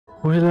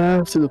We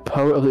laugh to the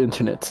power of the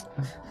internet.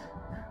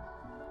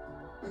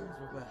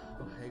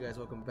 Hey guys,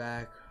 welcome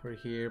back. We're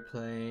here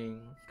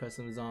playing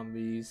Custom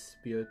Zombies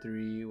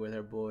BO3 with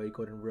our boy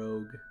Golden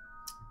Rogue.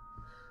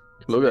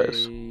 Hello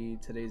guys.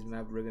 Today's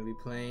map we're gonna be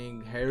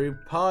playing Harry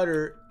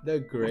Potter: The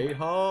Great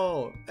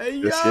Hall. Hey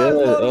yo, Yes,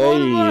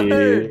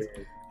 Voldemort!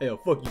 Hey yo,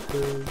 fuck you,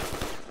 cuz. You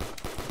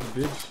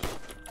bitch.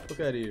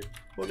 Fuck out of here.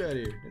 Fuck out of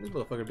here. This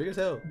motherfucker big as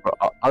hell. Bro,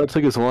 I'll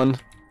take this one.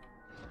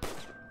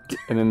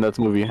 And then that's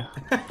the movie.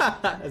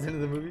 That's the end of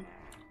the movie?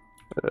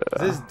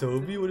 Is this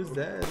Dobby? What is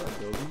that? Is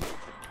that Dobby?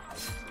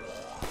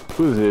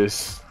 Who is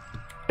this?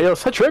 Hey yo,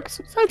 Cedric!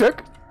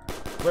 Cedric!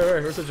 Wait,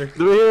 where's Cedric?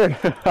 Over here!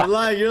 You're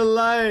lying, you're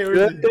lying! Where's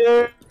Right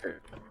there!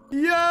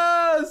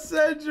 Yeah,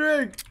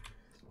 Cedric!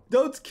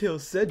 Don't kill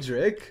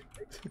Cedric!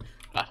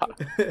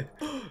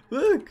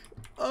 Look!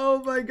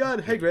 Oh my god!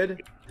 Hey,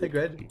 Gred. Hey,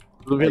 Gred.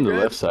 Look on the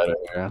left side right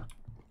here.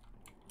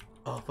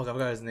 Oh, fuck, I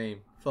forgot his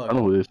name. Fuck. I don't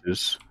know who this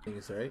is. I think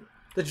it's alright.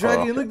 The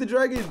dragon! Oh. Look, the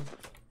dragon!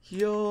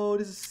 Yo,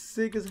 this is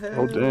sick as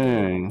hell. Oh,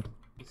 dang.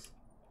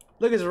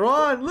 Look, it's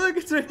Ron! Look,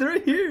 it's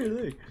right here!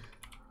 Look!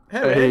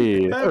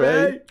 Hey,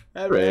 hey,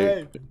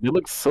 Right. You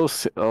look so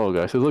oh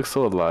guys, it looks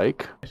so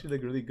alike. Actually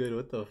look really good.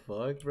 What the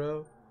fuck,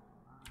 bro?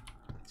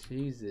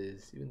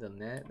 Jesus, even the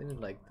net,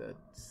 even like the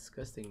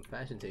disgusting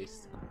fashion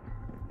taste.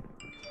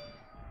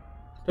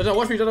 Don't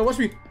watch me! Don't watch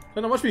me!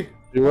 Don't watch me!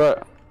 You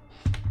what?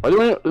 Are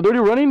they already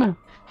running?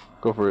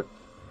 Go for it.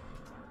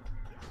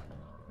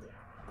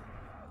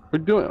 What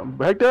are you doing?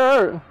 Back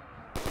there!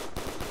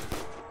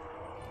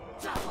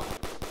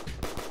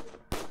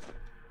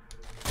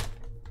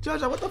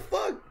 Jaja, what the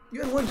fuck?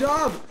 You had one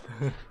job!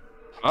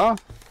 Huh?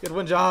 You had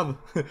one job!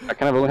 I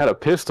kind of only had a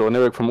pistol and they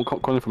were coming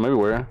from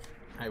everywhere.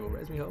 Alright, well,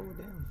 res me, hold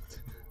damn.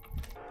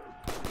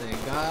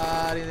 Thank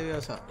God he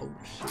didn't go. Oh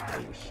shit,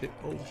 oh shit,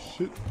 oh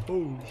shit,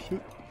 oh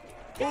shit,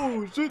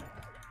 oh shit!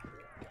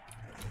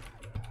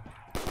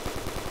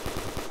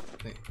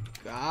 Thank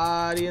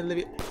God he didn't leave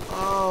it.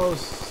 Oh,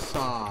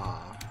 saw.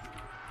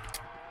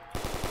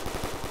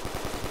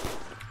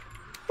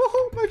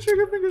 Oh, my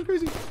trigger finger's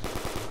crazy.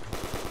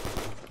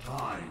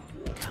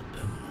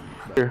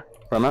 Here,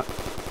 where I'm at.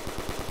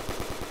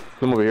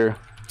 Come over here.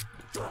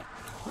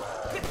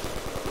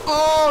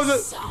 Oh, the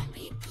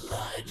Zombie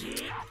blood.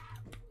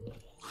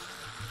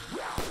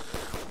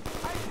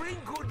 I bring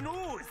good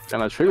news.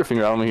 Got a trigger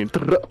finger out of me.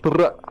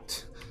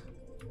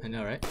 I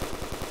know, right?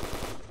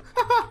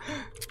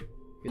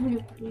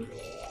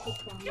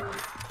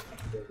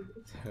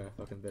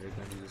 Fucking better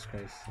gun, Jesus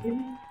Christ.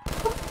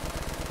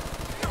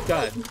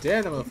 God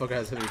damn, that motherfucker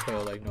has heavy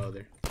recoil like no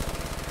other.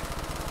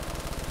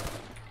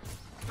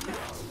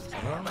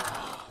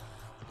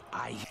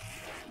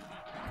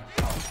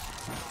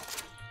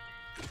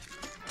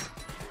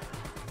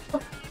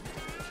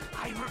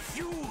 I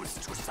refuse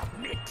to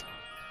submit.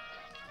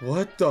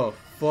 What the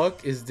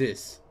fuck is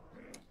this?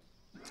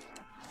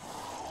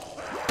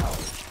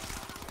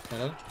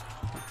 Hello?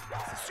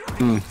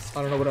 I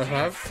don't know what I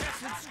have.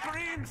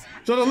 Screams.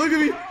 Shut up, look at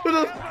me! Shut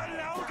up!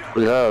 What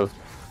do you have?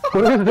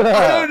 What is that?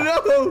 I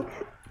don't know!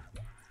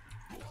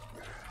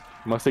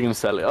 Mustang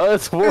Sally. Oh,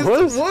 that's what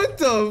was? What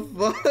the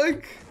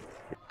fuck?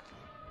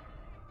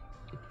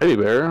 Hey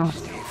bear. I'm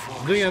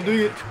doing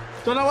it.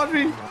 Don't watch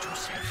me!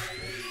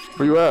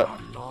 Where you at?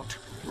 Not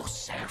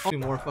yourself. Do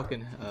more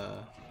fucking,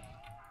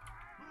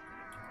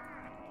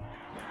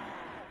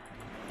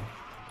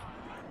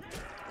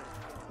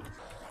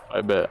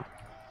 I bet.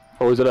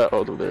 Oh, is it at? Oh,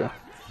 over there.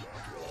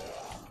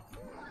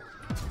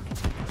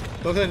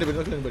 Don't kill anybody,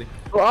 don't kill anybody.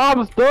 Oh,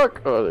 I'm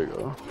stuck! Oh, there you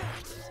go.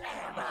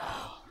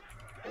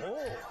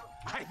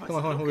 Come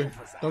on, over here.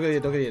 Don't get it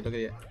yet, don't get it yet, don't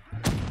get it yet.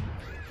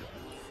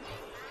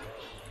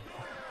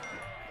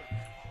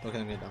 Don't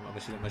kill him yet, I'm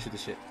gonna shoot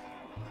this shit.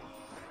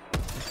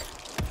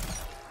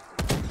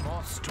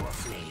 Moss to a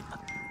flame.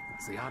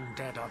 The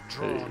undead are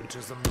drawn to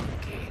the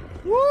monkey.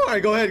 Woo!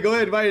 Alright, go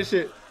ahead, buy your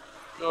shit.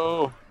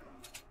 Go.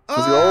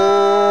 Let's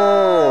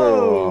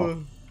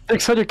go!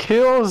 600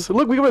 kills!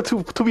 Look, we got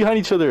two behind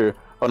each other.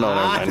 Oh no,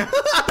 never mind.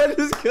 I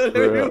just killed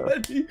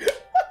everybody.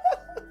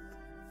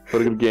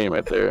 What a good game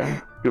right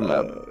there. Good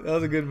map. That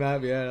was a good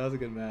map, yeah, that was a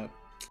good map.